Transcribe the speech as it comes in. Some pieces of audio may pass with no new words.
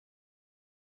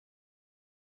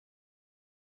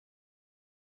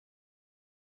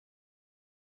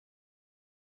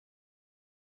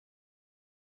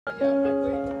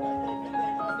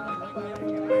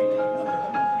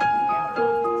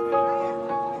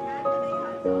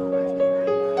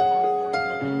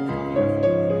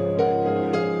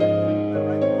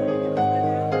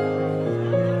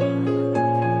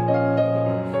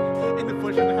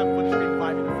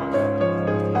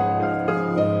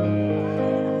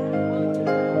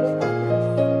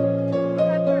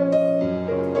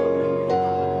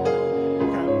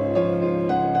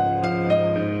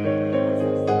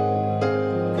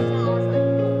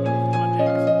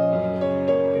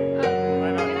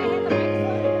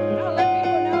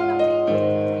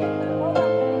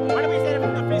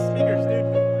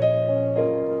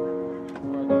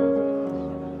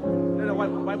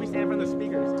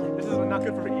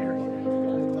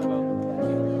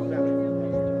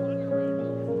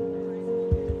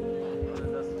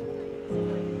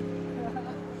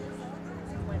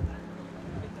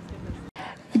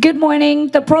Good morning.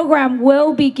 The program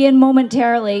will begin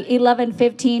momentarily.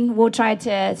 11:15. We'll try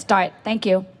to start. Thank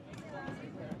you.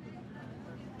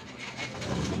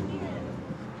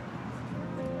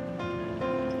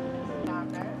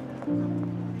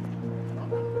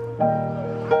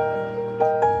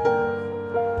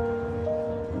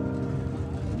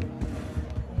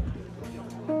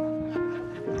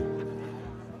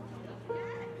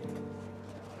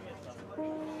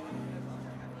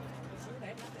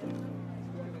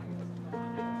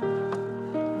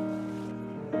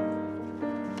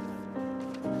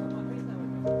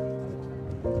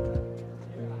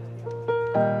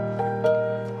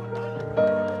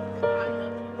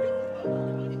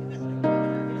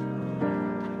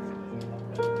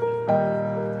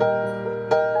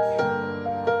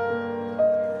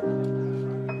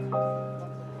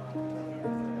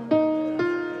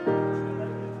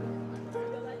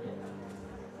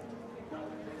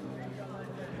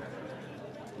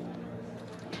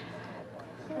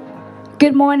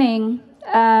 Good morning.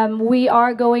 We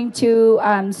are going to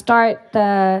start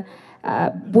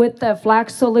with the flag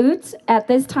salutes. At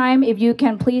this time, if you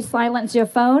can please silence your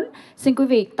phone. Xin quý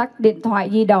vị tắt điện thoại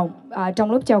di động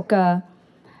trong lúc chào cờ.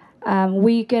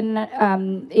 We can,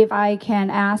 if I can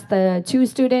ask the two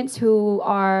students who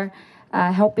are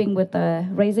helping with the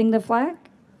raising the flag,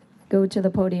 go to the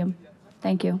podium.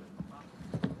 Thank you.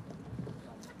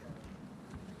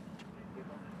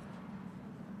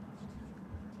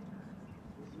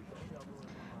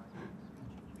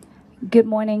 Good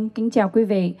morning. Kính chào quý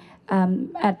vị.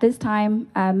 At this time,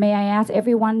 may I ask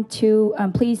everyone to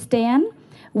please stand.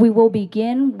 We will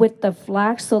begin with the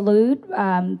flag salute,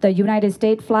 the United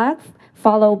States flag,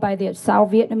 followed by the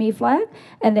South Vietnamese flag,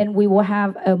 and then we will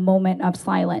have a moment of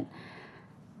silence.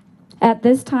 At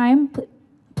this time,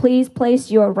 please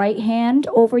place your right hand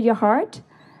over your heart.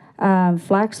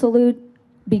 Flag salute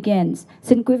begins.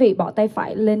 Xin quý vị bỏ tay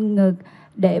phải lên ngực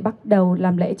để bắt đầu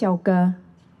làm lễ chào cờ.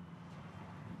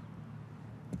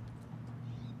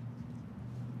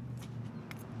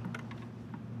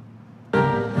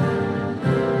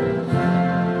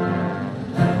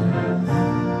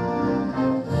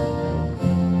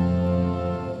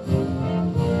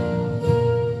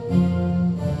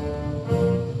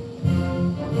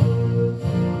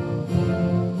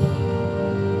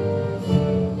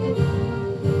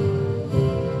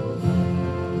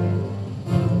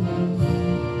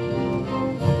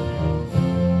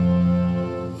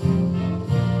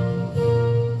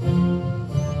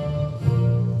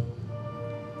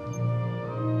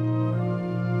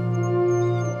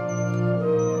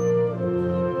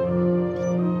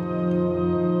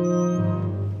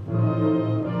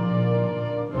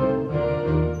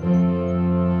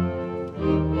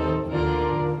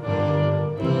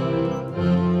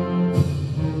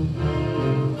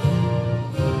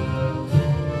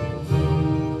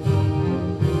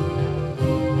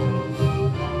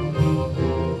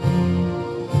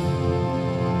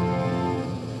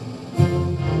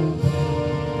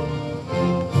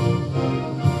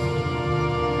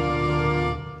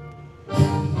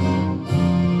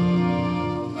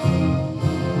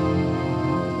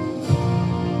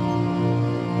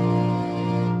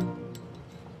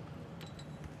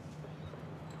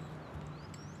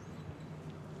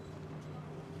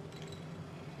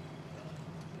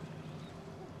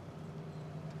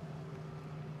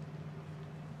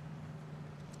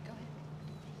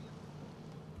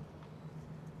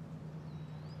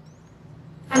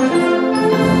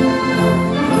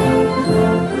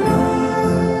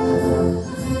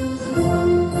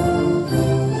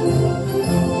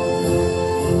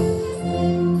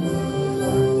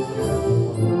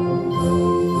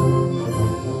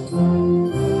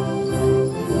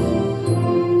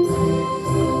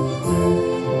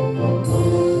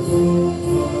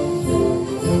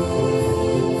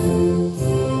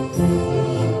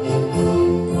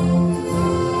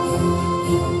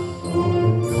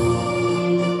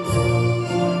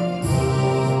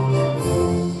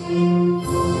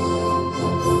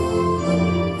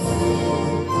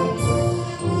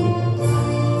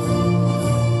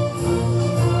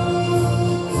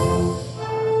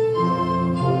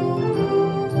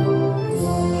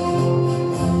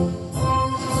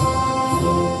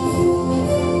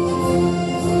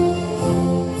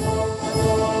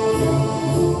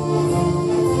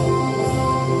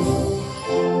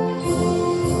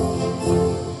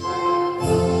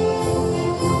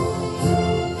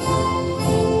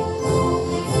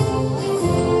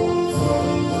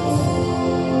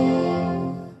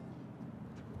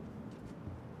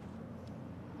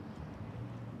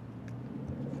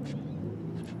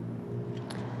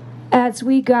 As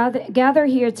we gather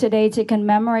here today to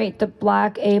commemorate the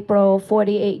Black April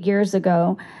 48 years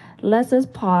ago, let us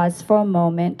pause for a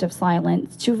moment of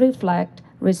silence to reflect,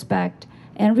 respect,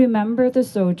 and remember the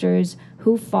soldiers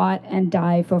who fought and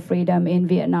died for freedom in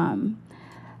Vietnam.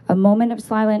 A moment of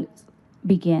silence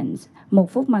begins.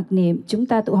 Một phút mặc niệm, chúng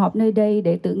ta tụ họp nơi đây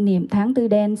để tưởng niệm tháng Tư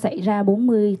đen xảy ra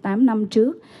 48 năm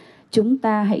trước. Chúng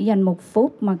ta hãy dành một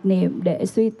phút mặc niệm để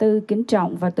suy tư, kính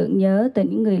trọng và tưởng nhớ tới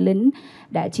những người lính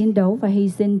đã chiến đấu và hy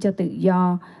sinh cho tự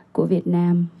do của Việt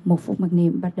Nam. Một phút mặc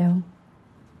niệm bắt đầu.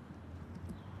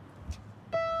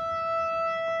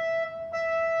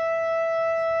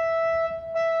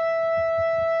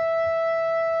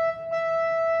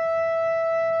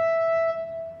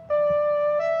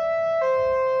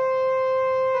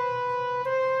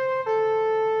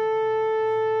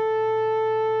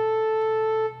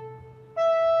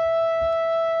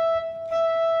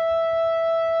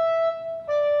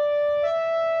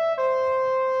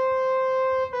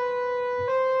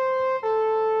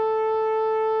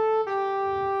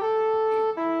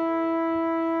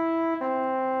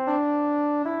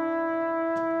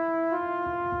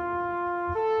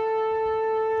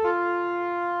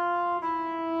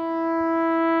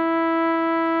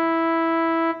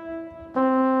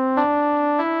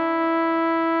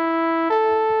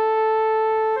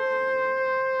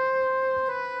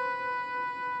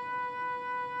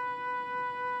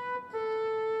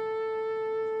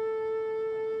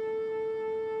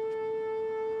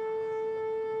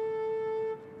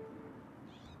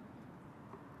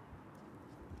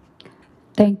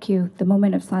 Thank you. The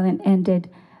moment of silence ended.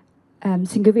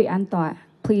 Xin quý vị an tọa.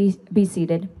 Please be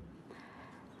seated.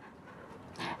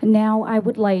 Now I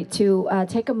would like to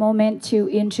take a moment to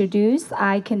introduce.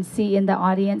 I can see in the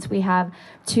audience we have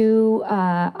two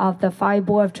of the 5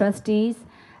 board of trustees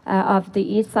of the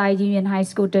East Side Union High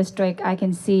School District. I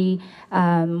can see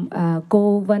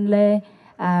cô Vân Lê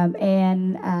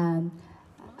and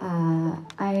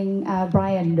anh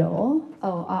Brian Đỗ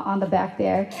on the back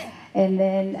there. And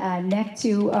then next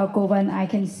to cô Vân, I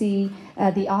can see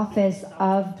the office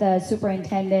of the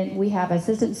superintendent. We have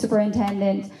Assistant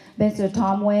Superintendent Mr.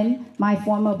 Tom Nguyen, my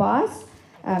former boss.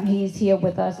 He's here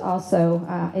with us also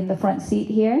in the front seat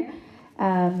here.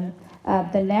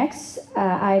 The next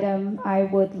item, I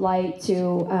would like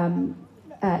to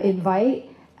invite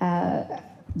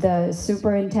the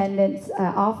superintendent's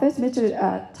office,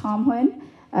 Mr. Tom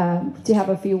Nguyen, to have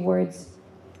a few words.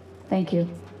 Thank you.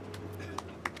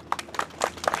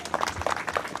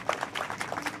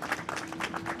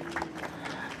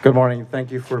 Good morning.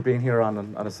 Thank you for being here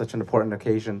on such an important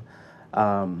occasion.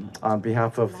 On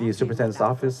behalf of the Superintendent's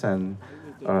Office and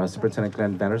Superintendent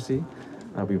Glenn Bannersey,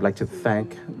 we'd like to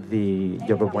thank the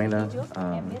Yerba Buena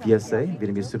VSA,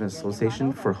 Vietnamese Student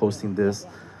Association, for hosting this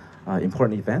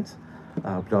important event.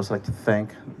 We'd also like to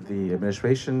thank the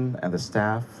administration and the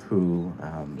staff who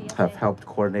have helped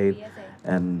coordinate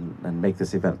and make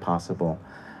this event possible.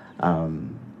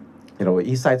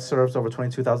 Eastside serves over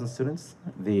 22,000 students.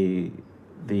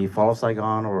 The Fall of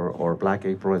Saigon, or Black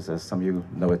April, as some of you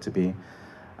know it to be,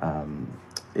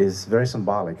 is very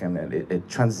symbolic, and it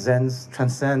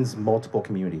transcends multiple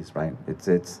communities, right?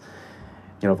 It's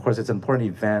of course, it's an important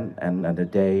event and a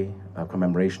day of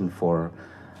commemoration for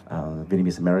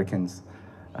Vietnamese Americans,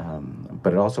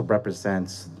 but it also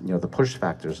represents, the push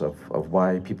factors of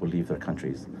why people leave their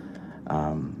countries.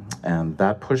 And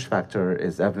that push factor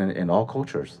is evident in all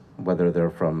cultures, whether they're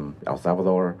from El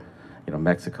Salvador,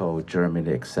 Mexico,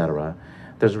 Germany, etc.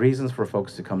 There's reasons for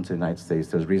folks to come to the United States.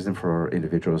 There's reason for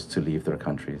individuals to leave their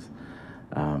countries.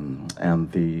 And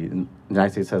the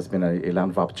United States has been a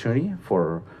land of opportunity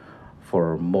for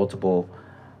multiple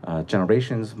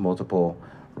generations, multiple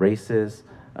races,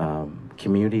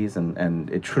 communities, and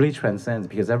it truly transcends,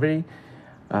 because every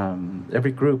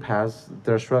group has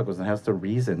their struggles and has their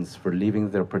reasons for leaving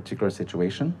their particular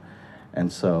situation. And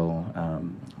so,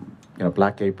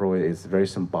 Black April is very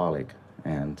symbolic,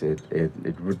 and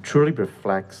it truly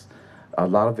reflects a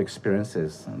lot of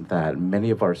experiences that many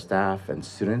of our staff and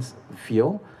students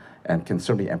feel and can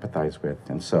certainly empathize with.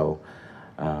 And so,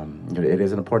 it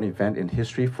is an important event in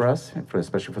history for us,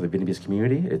 especially for the Vietnamese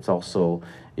community. It's also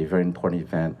a very important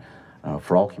event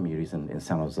for all communities in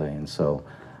San Jose. And so,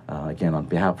 again, on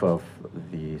behalf of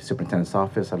the Superintendent's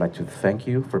Office, I'd like to thank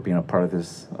you for being a part of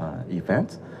this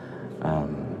event.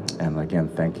 And again,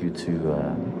 thank you to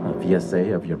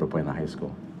VSA of Yerba Buena High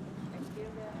School.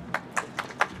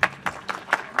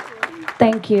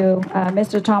 Thank you,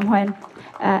 Mr. Tom Nguyen.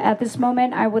 At this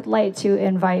moment, I would like to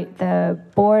invite the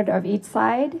board of each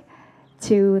side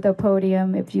to the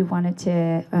podium if you wanted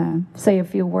to say a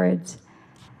few words.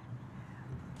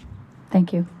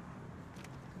 Thank you.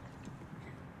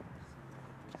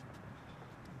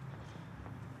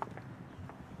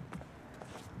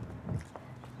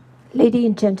 Ladies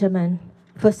and gentlemen,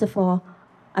 first of all,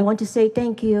 I want to say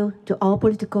thank you to all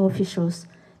political officials,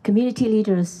 community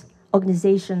leaders,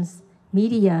 organizations,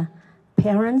 media,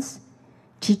 parents,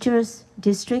 teachers,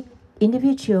 district,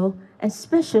 individual, and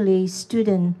especially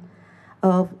students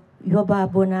of Yerba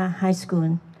Buena High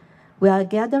School. We are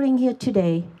gathering here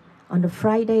today on the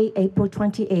Friday, April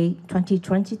 28,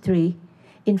 2023,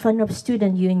 in front of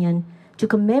Student Union to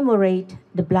commemorate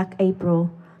the Black April,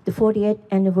 the 40th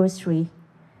anniversary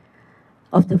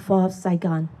of the fall of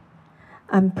Saigon.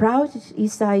 I'm proud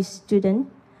Eastside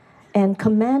student and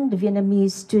commend the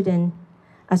Vietnamese Student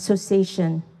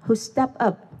Association who stepped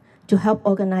up to help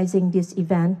organizing this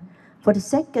event for the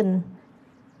second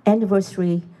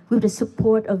anniversary with the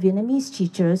support of Vietnamese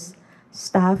teachers,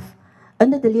 staff,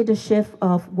 under the leadership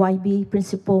of YB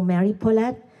Principal Mary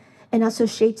Paulette and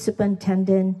Associate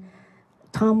Superintendent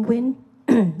Tom Nguyen,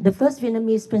 the first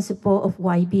Vietnamese principal of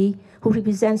YB who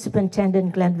represents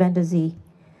Superintendent Glenn Van Der Zee.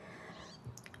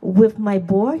 With my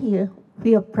board here,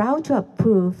 we are proud to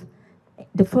approve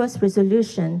the first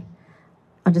resolution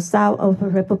on the South of the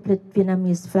Republic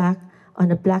Vietnamese flag on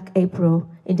the Black April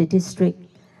in the district.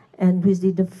 And we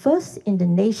did the first in the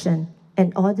nation,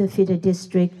 and other feeder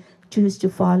districts choose to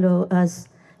follow us,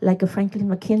 like Franklin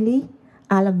McKinley,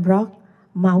 Allen Brock,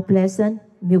 Mount Pleasant,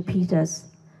 Milpitas.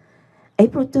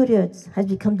 April 30th has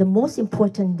become the most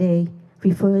important day,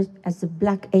 referred as the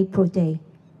Black April Day,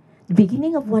 the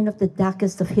beginning of one of the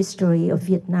darkest of history of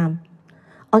Vietnam.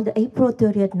 On the April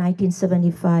 30th,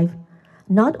 1975,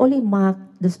 not only marked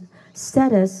the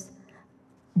saddest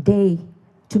day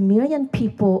to million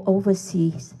people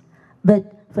overseas,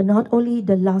 but for not only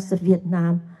the loss of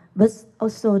Vietnam, but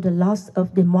also the loss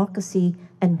of democracy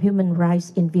and human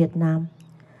rights in Vietnam.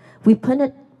 We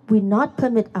not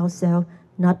permit ourselves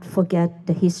not forget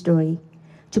the history,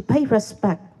 to pay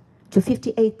respect to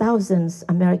 58,000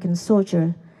 American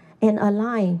soldiers and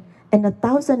allied and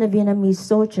 1,000 Vietnamese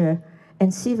soldiers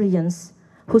and civilians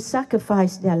who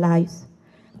sacrificed their lives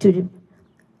to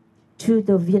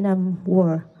the Vietnam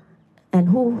War, and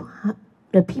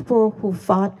the people who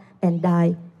fought and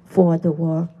died for the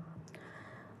war.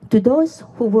 To those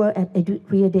who were at a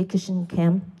re-education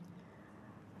camp,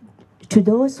 to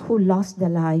those who lost their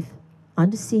life on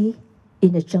the sea,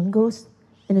 in the jungles,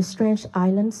 in the strange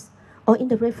islands, or in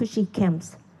the refugee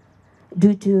camps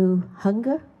due to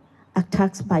hunger,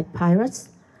 attacks by pirates,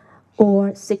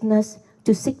 or sickness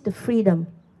to seek the freedom,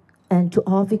 and to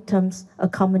all victims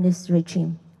of communist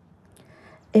regime.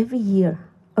 Every year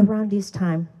around this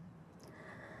time,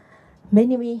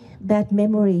 many bad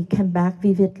memories come back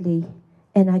vividly,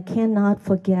 and I cannot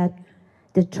forget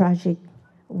the tragic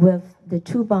with the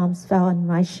 2 bombs fell on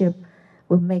my ship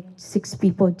will make 6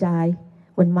 people die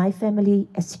when my family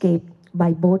escaped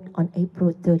by boat on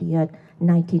April 30th,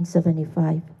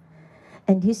 1975.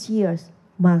 And this year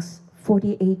marks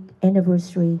 48th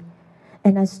anniversary,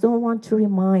 and I still want to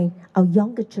remind our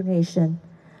younger generation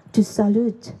to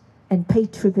salute and pay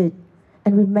tribute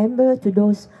and remember to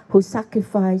those who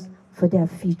sacrificed for their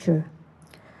future.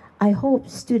 I hope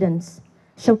students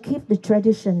shall keep the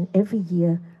tradition every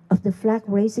year of the flag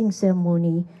raising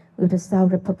ceremony with the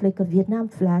South Republic of Vietnam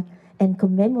flag and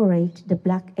commemorate the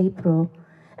Black April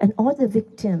and all the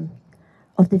victims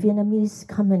of the Vietnamese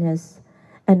communists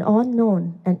and all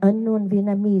known and unknown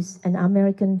Vietnamese and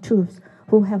American troops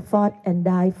who have fought and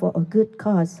died for a good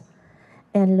cause,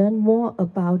 and learn more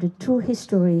about the true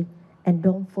history and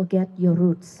don't forget your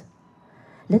roots.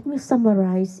 Let me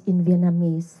summarize in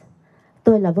Vietnamese.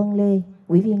 Tôi là Vân Lê,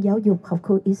 Ủy viên Giáo dục học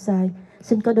khu Eastside,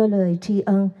 xin có đôi lời tri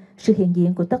ân sự hiện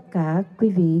diện của tất cả quý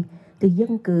vị từ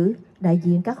dân cử, đại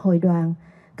diện các hội đoàn,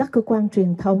 các cơ quan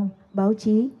truyền thông, báo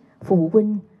chí, phụ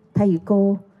huynh, thầy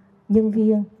cô, nhân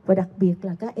viên và đặc biệt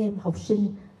là các em học sinh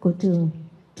của trường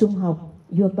trung học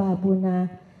Yerba Buena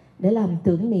để làm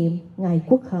tưởng niệm Ngày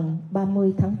Quốc Hận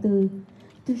 30 tháng 4.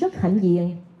 Tôi rất hãnh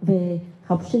diện về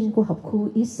học sinh của học khu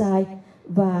Eastside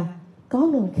và có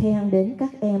lời khen đến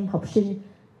các em học sinh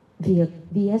Việt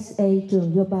VSA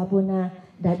trường Yerba Buena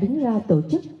đã đứng ra tổ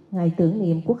chức Ngày tưởng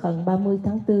niệm Quốc Hận 30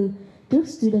 tháng 4 trước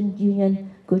Student Union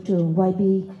của trường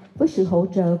YB với sự hỗ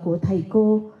trợ của thầy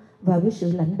cô và với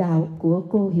sự lãnh đạo của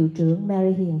cô hiệu trưởng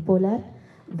Mary Hiền Paulette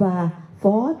và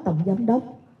phó tổng giám đốc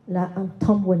là ông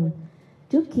Tom Nguyen,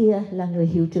 trước kia là người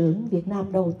hiệu trưởng Việt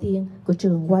Nam đầu tiên của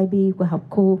trường YB của học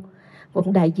khu,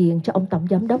 cũng đại diện cho ông tổng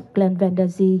giám đốc Glenn Van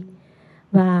Der Zee.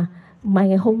 Và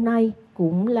ngày hôm nay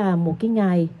cũng là một cái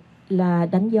ngày là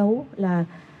đánh dấu là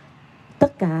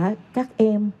tất cả các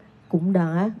em cũng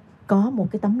đã có một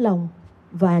cái tấm lòng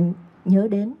và nhớ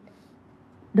đến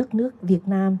đất nước Việt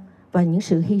Nam và những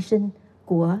sự hy sinh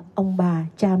của ông bà,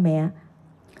 cha mẹ.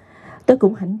 Tôi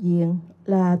cũng hãnh diện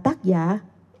là tác giả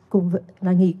cùng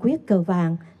là nghị quyết cờ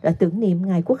vàng đã tưởng niệm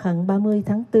Ngày Quốc Hận 30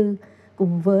 tháng 4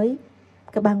 cùng với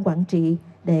các ban quản trị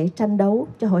để tranh đấu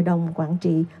cho Hội đồng Quản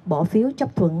trị bỏ phiếu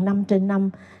chấp thuận 5/5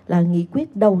 là nghị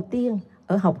quyết đầu tiên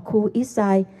ở học khu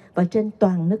Eastside và trên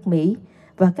toàn nước Mỹ,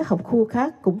 và các học khu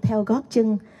khác cũng theo gót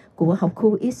chân của học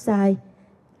khu Eastside.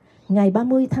 Ngày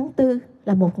 30 tháng 4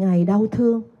 là một ngày đau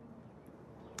thương.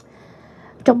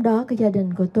 Trong đó cái gia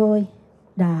đình của tôi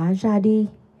đã ra đi,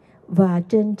 và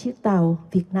trên chiếc tàu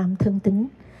Việt Nam thân tín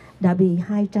đã bị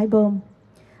 2 trái bom,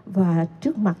 và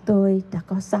trước mặt tôi đã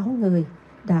có 6 người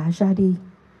đã ra đi.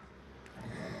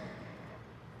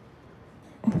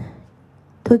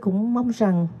 Tôi cũng mong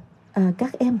rằng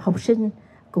các em học sinh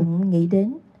cũng nghĩ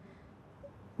đến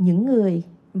những người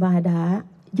mà đã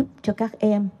giúp cho các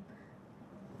em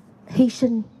hy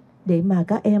sinh để mà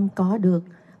các em có được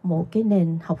một cái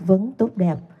nền học vấn tốt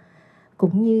đẹp,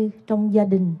 cũng như trong gia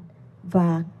đình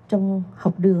và trong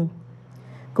học đường,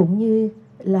 cũng như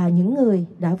là những người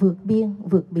đã vượt biên,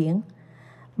 vượt biển,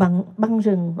 băng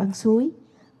rừng, băng suối,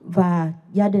 và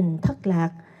gia đình thất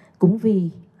lạc cũng vì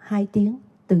 2 tiếng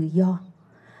tự do.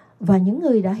 Và những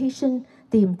người đã hy sinh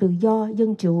tìm tự do,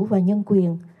 dân chủ và nhân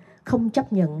quyền, không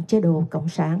chấp nhận chế độ cộng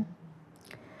sản.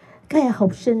 Các em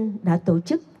học sinh đã tổ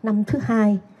chức năm thứ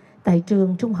 2 tại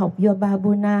trường trung học Yerba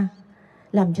Buena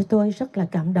làm cho tôi rất là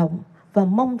cảm động, và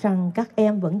mong rằng các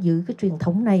em vẫn giữ cái truyền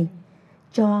thống này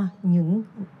cho những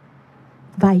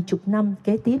vài chục năm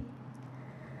kế tiếp.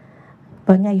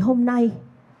 Và ngày hôm nay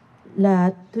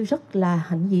là tôi rất là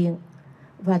hãnh diện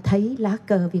và thấy lá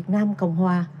cờ Việt Nam Cộng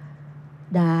Hòa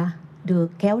đã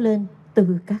được kéo lên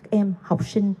từ các em học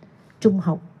sinh trung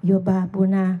học Yerba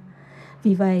Buena.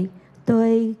 Vì vậy,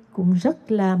 tôi cũng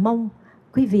rất là mong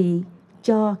quý vị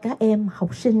cho các em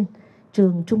học sinh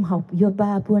trường trung học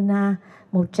Yerba Buena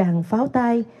một tràng pháo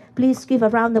tay. Please give a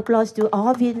round of applause to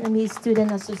all Vietnamese Student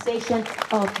Association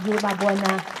of Yerba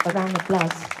Buena. A round of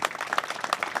applause.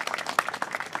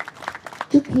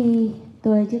 Trước khi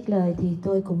tôi dứt lời thì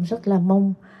tôi cũng rất là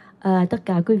mong tất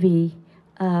cả quý vị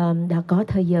đã có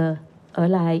thời giờ ở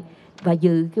lại và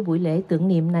dự cái buổi lễ tưởng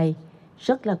niệm này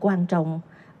rất là quan trọng,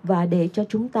 và để cho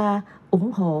chúng ta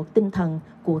ủng hộ tinh thần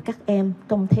của các em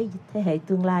trong thế hệ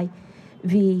tương lai.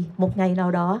 Vì một ngày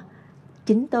nào đó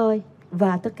chính tôi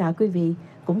và tất cả quý vị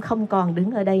cũng không còn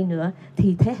đứng ở đây nữa,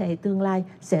 thì thế hệ tương lai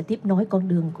sẽ tiếp nối con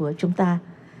đường của chúng ta.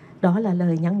 Đó là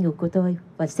lời nhắn nhủ của tôi,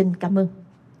 và xin cảm ơn.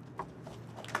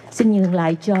 Xin nhường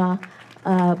lại cho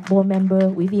board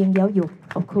member, ủy viên giáo dục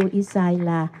học khu Eastside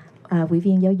là ủy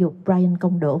viên giáo dục Brian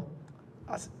Công Đỗ.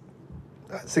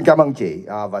 Xin cảm ơn chị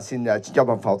và xin cho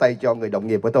một pháo tay cho người đồng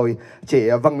nghiệp của tôi, chị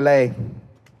Vân Lê.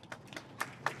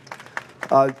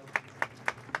 A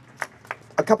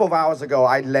couple of hours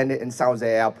ago, I landed in San Jose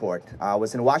Airport. I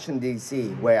was in Washington, D.C.,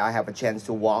 where I have a chance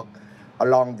to walk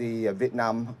along the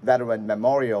Vietnam Veteran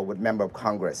Memorial with Member of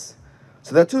Congress.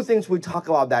 So there are two things we talk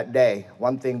about that day.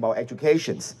 One thing about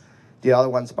education, the other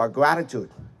one's about gratitude.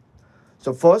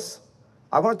 So first,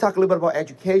 I want to talk a little bit about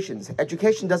education.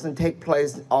 Education doesn't take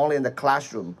place only in the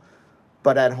classroom,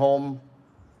 but at home,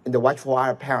 in the watchful eye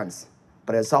of parents.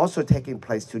 But it's also taking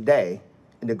place today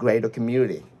in the greater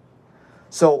community.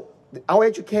 So our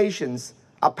educations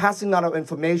are passing on of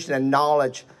information and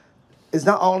knowledge is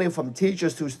not only from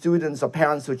teachers to students or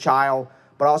parents to child,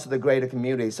 but also the greater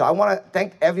community. So I want to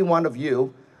thank every one of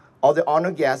you, all the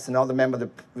honored guests and all the members of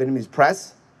the Vietnamese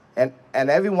press, and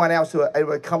everyone else who are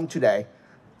able to come today.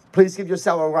 Please give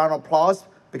yourself a round of applause,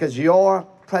 because your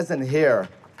presence here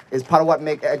is part of what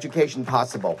makes education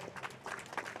possible.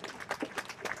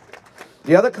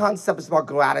 The other concept is about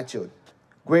gratitude.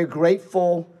 We're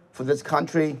grateful for this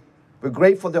country. We're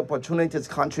grateful for the opportunity this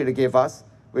country to give us.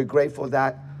 We're grateful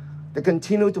that they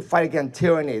continue to fight against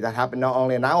tyranny that happened not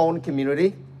only in our own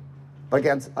community, but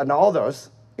against others,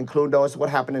 including those what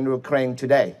happened in Ukraine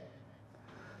today.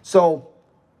 So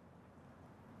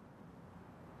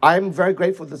I'm very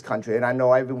grateful for this country, and I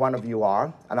know every one of you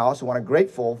are. And I also want to be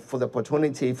grateful for the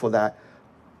opportunity for that,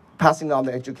 passing on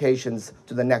the educations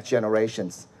to the next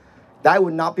generations. That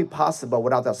would not be possible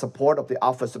without the support of the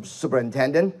Office of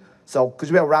Superintendent. So could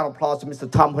we have a round of applause to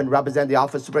Mr. Tom, who represents the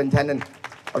Office Superintendent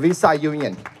of Eastside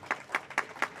Union.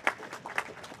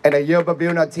 And the Yerba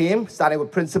Buena team, starting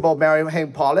with Principal Mary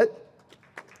Hayne Pollitt,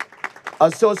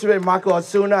 Associate Marco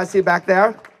Osuna, I see back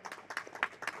there,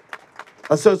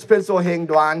 Associate Principal Hing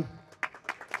Duan,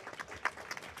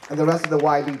 and the rest of the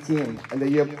YB team and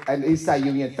the Eastside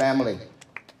Union family.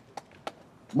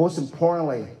 Most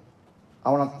importantly,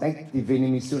 I want to thank the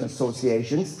Vietnamese Student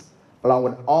Associations, along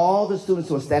with all the students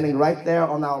who are standing right there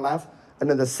on our left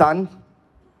under the sun.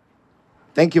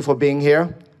 Thank you for being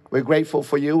here. We're grateful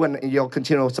for you and your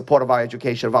continual support of our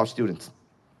education of our students.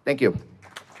 Thank you.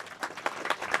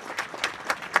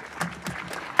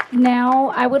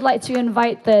 Now, I would like to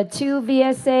invite the two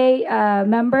VSA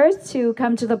members to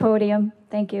come to the podium.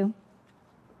 Thank you.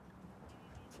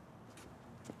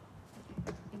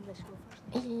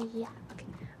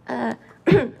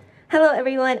 Hello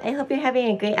everyone, I hope you're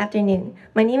having a great afternoon.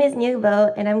 My name is New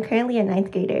Bo and I'm currently a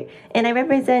 9th grader and I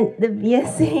represent the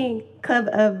VSA Club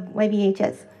of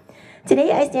YBHS.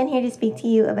 Today I stand here to speak to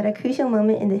you about a crucial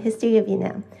moment in the history of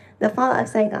Vietnam, the fall of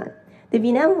Saigon. The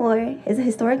Vietnam War is a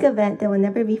historic event that will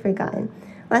never be forgotten.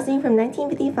 Lasting from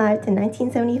 1955 to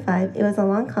 1975, it was a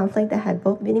long conflict that had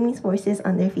both Vietnamese forces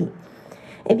on their feet.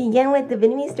 It began with the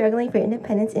Vietnamese struggling for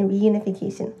independence and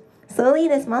reunification. Slowly,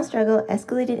 the small struggle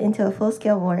escalated into a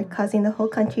full-scale war, causing the whole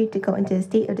country to go into a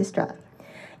state of distraught.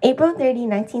 April 30,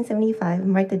 1975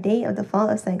 marked the day of the fall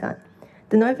of Saigon.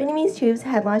 The North Vietnamese troops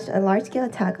had launched a large-scale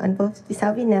attack on both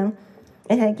South Vietnam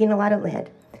and had gained a lot of land.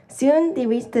 Soon, they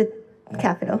reached the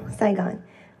capital, Saigon.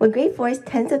 With great force,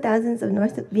 tens of thousands of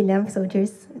North Vietnam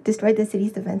soldiers destroyed the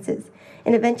city's defenses,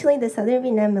 and eventually the Southern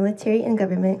Vietnam military and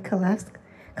government collapsed,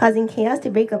 causing chaos to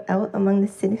break out among the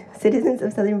citizens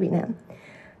of Southern Vietnam.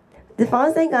 The fall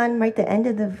of Saigon marked the end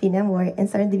of the Vietnam War and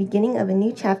started the beginning of a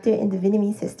new chapter in the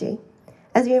Vietnamese history.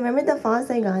 As we remember the fall of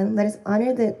Saigon, let us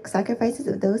honor the sacrifices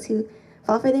of those who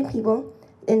fought for their people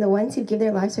and the ones who give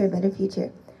their lives for a better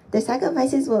future. Their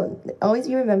sacrifices will always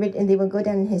be remembered and they will go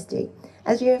down in history.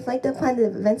 As we reflect upon the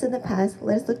events of the past,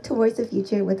 let us look towards the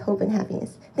future with hope and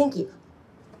happiness. Thank you.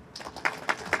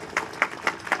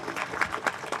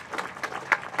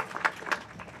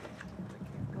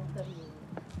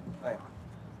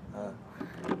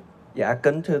 Dạ,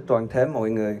 kính thưa toàn thể mọi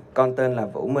người, con tên là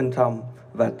Vũ Minh Thông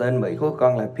và tên Mỹ của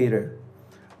con là Peter.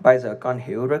 Bây giờ con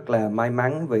hiểu rất là may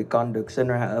mắn vì con được sinh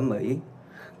ra ở Mỹ.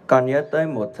 Con nhớ tới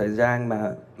một thời gian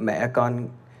mà mẹ con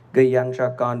ghi danh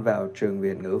cho con vào trường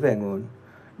Việt ngữ về nguồn.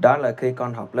 Đó là khi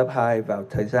con học lớp 2, vào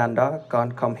thời gian đó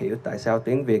con không hiểu tại sao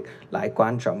tiếng Việt lại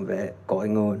quan trọng về cội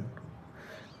nguồn.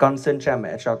 Con xin cha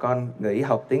mẹ cho con nghỉ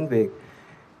học tiếng Việt,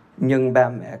 nhưng ba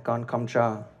mẹ con không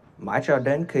cho. Mãi cho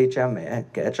đến khi cha mẹ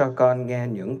kể cho con nghe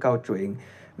những câu chuyện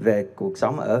về cuộc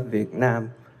sống ở Việt Nam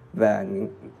và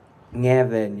nghe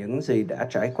về những gì đã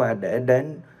trải qua để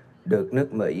đến được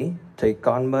nước Mỹ, thì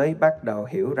con mới bắt đầu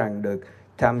hiểu rằng được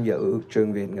tham dự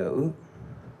trường Việt ngữ.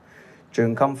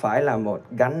 Trường không phải là một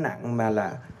gánh nặng mà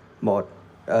là một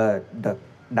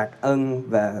đặc ân,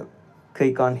 và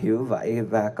khi con hiểu vậy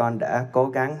và con đã cố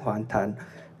gắng hoàn thành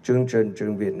chương trình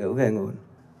trường Việt ngữ về nguồn.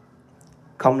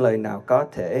 Không lời nào có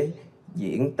thể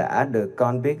diễn tả được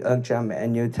con biết ơn cha mẹ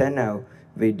như thế nào,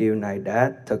 vì điều này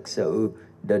đã thực sự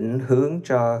định hướng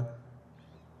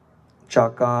cho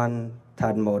con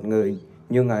thành một người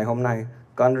như ngày hôm nay.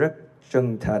 Con rất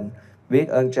chân thành biết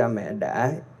ơn cha mẹ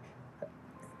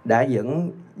đã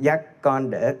dẫn dắt con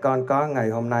để con có ngày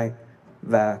hôm nay,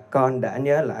 và con đã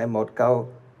nhớ lại một câu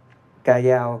ca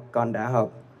dao con đã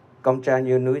học: công cha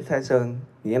như núi Thái Sơn,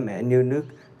 nghĩa mẹ như nước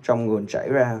trong nguồn chảy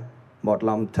ra. Một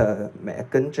lòng thờ mẹ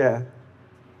kính cha,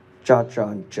 cho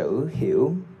tròn chữ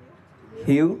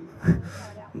hiếu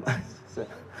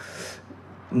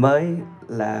mới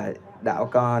là đạo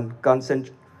con.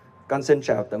 Con xin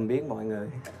chào tạm biệt mọi người.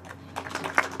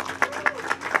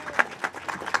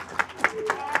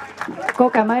 Cô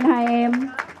cảm ơn hai em.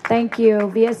 Thank you,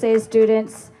 VSA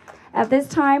students. At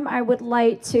this time, I would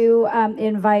like to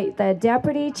invite the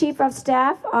Deputy Chief of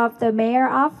Staff of the Mayor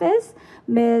Office,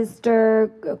 Mr.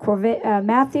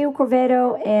 Matthew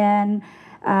Corvedo and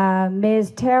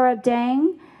Ms. Tara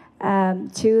Dang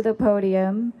to the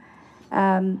podium.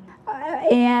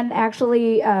 And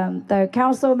actually, the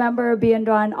council member Bien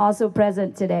Duan also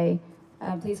present today.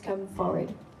 Please come forward.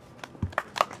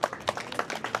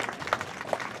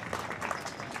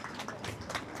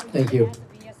 Thank you.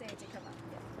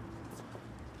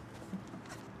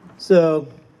 So,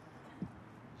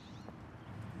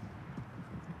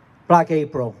 Black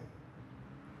April.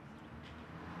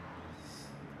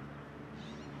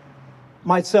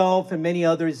 Myself and many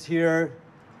others here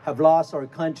have lost our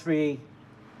country.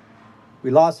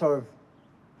 We lost our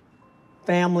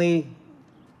family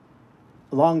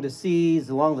along the seas,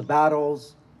 along the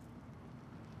battles.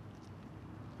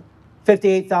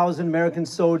 58,000 American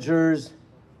soldiers,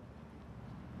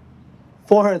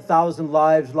 400,000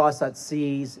 lives lost at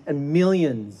seas, and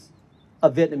millions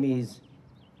of Vietnamese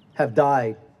have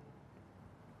died.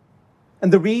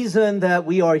 And the reason that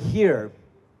we are here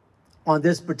on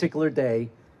this particular day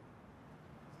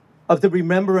of the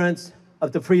remembrance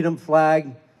of the freedom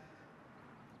flag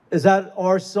is that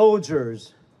our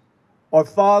soldiers, our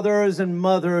fathers and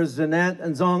mothers and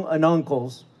aunts and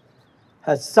uncles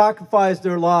has sacrificed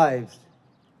their lives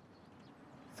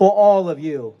for all of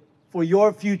you, for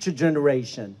your future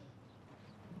generation.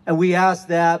 And we ask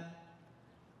that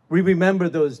we remember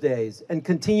those days and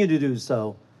continue to do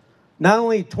so. Not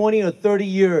only 20 or 30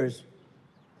 years,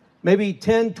 maybe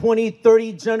 10, 20,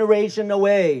 30 generations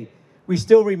away, we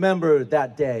still remember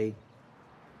that day.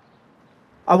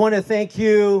 I want to thank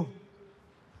you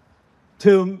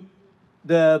to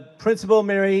the Principal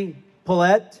Mary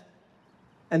Paulette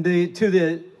and to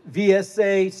the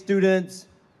VSA students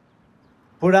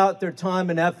put out their time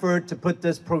and effort to put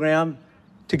this program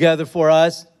together for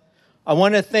us. I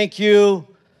want to thank you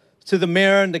to the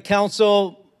mayor and the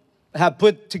council have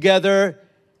put together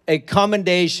a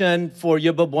commendation for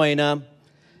Yerba Buena.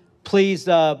 Please,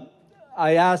 I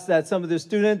ask that some of the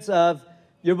students of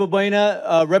Yerba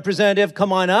Buena representative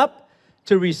come on up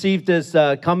to receive this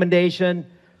commendation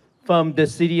from the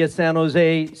City of San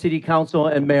Jose City Council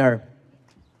and Mayor.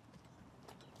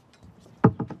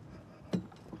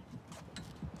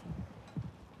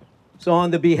 So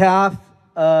on the behalf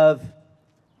of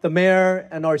the mayor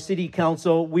and our city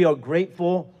council, we are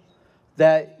grateful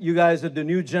that you guys are the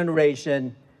new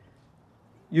generation.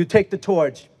 You take the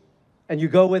torch and you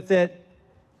go with it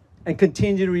and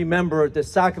continue to remember the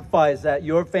sacrifice that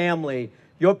your family,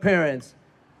 your parents,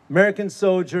 American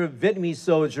soldier, Vietnamese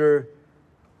soldier,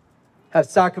 have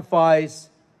sacrificed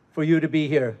for you to be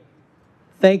here.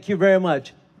 Thank you very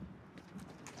much.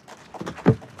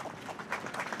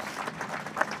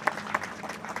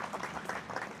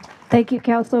 Thank you,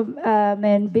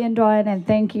 Councilman Bindron, and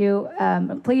thank you.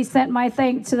 Please send my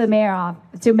thanks to the mayor.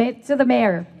 To the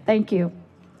mayor. Thank you.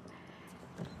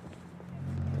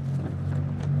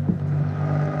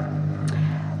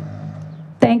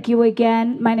 Thank you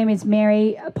again. My name is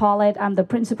Mary Paulette. I'm the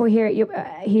principal here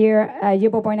at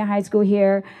Yerba Buena High School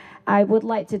here. I would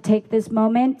like to take this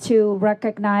moment to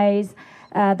recognize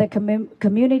the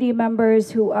community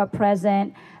members who are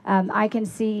present. I can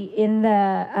see in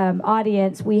the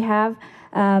audience we have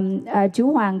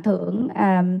chú Hoàng Thượng,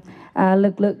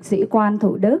 lực lượng sĩ quan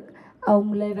Thủ Đức,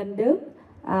 ông Lê Văn Đức,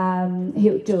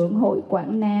 hiệu trưởng Hội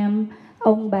Quảng Nam,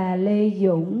 ông bà Lê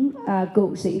Dũng,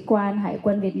 cựu sĩ quan Hải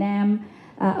quân Việt Nam,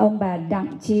 ông bà Đặng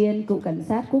Chiên, cựu cảnh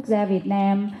sát quốc gia Việt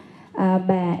Nam,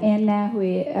 bà Anna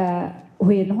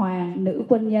Huyền Hoàng, nữ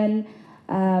quân nhân,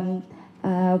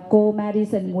 cô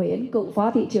Madison Nguyễn, cựu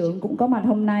phó thị trưởng cũng có mặt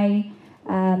hôm nay.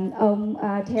 Ông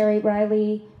Terry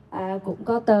Riley cũng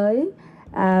có tới,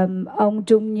 ông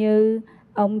Trung Như,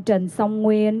 ông Trần Song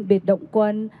Nguyên, biệt động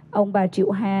quân, ông bà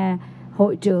Triệu Hà,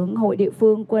 hội trưởng hội địa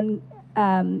phương quân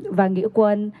và nghĩa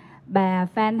quân, bà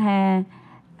Phan Hà,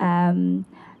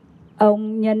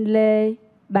 ông Nhân Lê,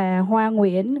 bà Hoa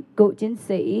Nguyễn, cựu chiến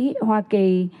sĩ Hoa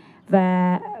Kỳ,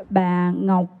 và bà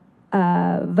Ngọc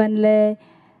Vân Lê,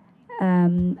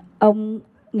 ông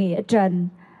Nghĩa Trần,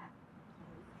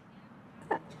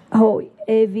 hội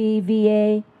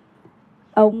AVVA,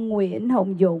 ông Nguyễn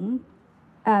Hồng Dũng,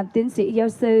 tiến sĩ giáo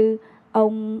sư,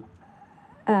 ông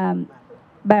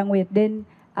bà Nguyệt Đinh,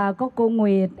 có cô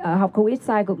Nguyệt ở học khu East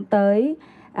Side cũng tới,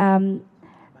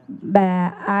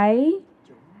 bà Ái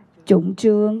Trụng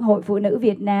Trương, Hội Phụ nữ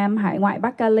Việt Nam, Hải ngoại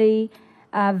Bắc Cali,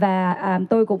 và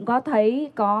tôi cũng có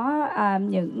thấy có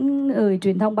những người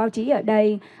truyền thông báo chí ở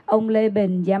đây, ông Lê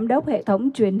Bình, giám đốc hệ thống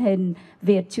truyền hình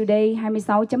Việt Today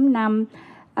 26.5,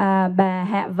 bà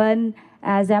Hạ Vân,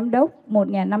 giám đốc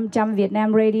 1500 Việt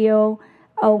Nam Radio,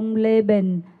 ông Lê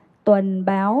Bình, tuần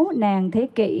báo Nàng Thế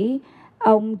Kỷ,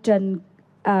 ông Trần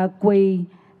Quỳ,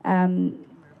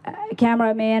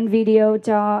 cameraman video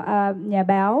cho nhà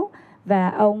báo, và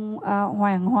ông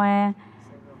Hoàng Hoa,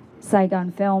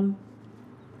 SaigonFilms.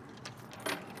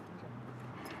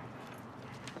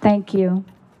 Thank you.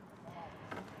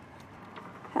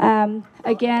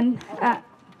 Again,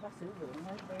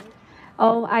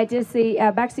 I just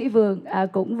see bác sĩ Vượng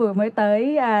cũng vừa mới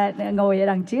tới, ngồi ở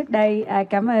đằng trước đây.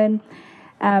 Cảm ơn.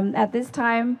 At this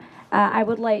time, I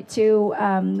would like to,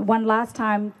 one last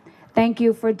time, thank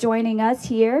you for joining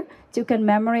us here to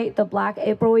commemorate the Black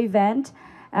April event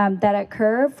that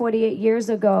occurred 48 years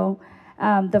ago.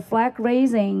 The flag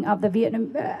raising of the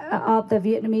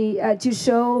Vietnamese to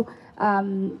show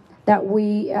that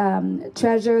we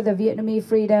treasure the Vietnamese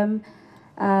freedom.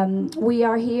 We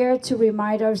are here to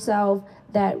remind ourselves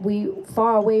that we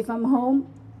far away from home,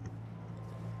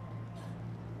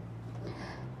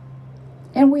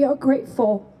 and we are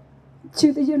grateful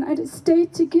to the United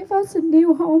States to give us a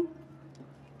new home.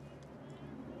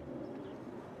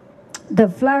 The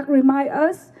flag reminds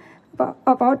us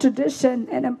of our tradition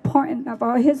and importance of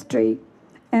our history,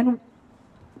 and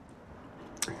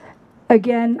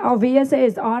Again, our VSA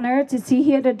is honored to see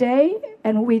here today,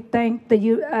 and we thank the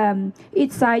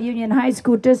Eastside Union High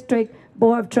School District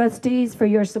Board of Trustees for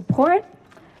your support.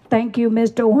 Thank you,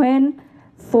 Mr. Nguyen,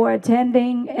 for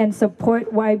attending and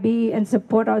support YB and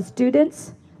support our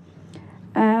students.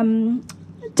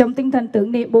 Trong tinh thần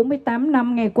tưởng niệm 48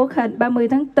 năm Ngày Quốc Hận 30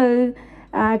 tháng 4,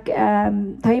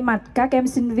 thay mặt các em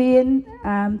sinh viên,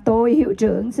 tôi hiệu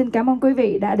trưởng xin cảm ơn quý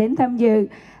vị đã đến tham dự.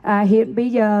 Hiện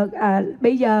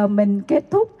bây giờ mình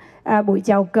kết thúc buổi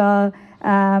chào cờ.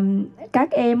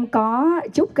 Các em có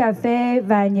chút cà phê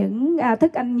và những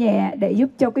thức ăn nhẹ để giúp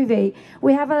cho quý vị.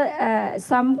 We have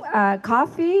some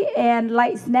coffee and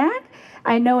light snack.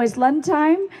 I know it's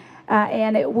lunchtime,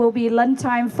 and it will be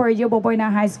lunchtime for Yerba Buena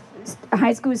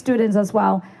High School students as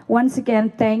well. Once again,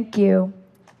 thank you.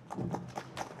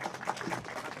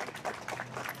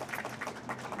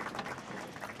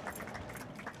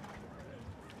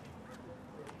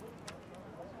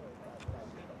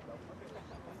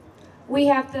 We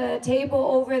have the table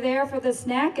over there for the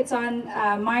snack. It's on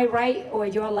my right or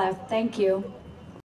your left. Thank you.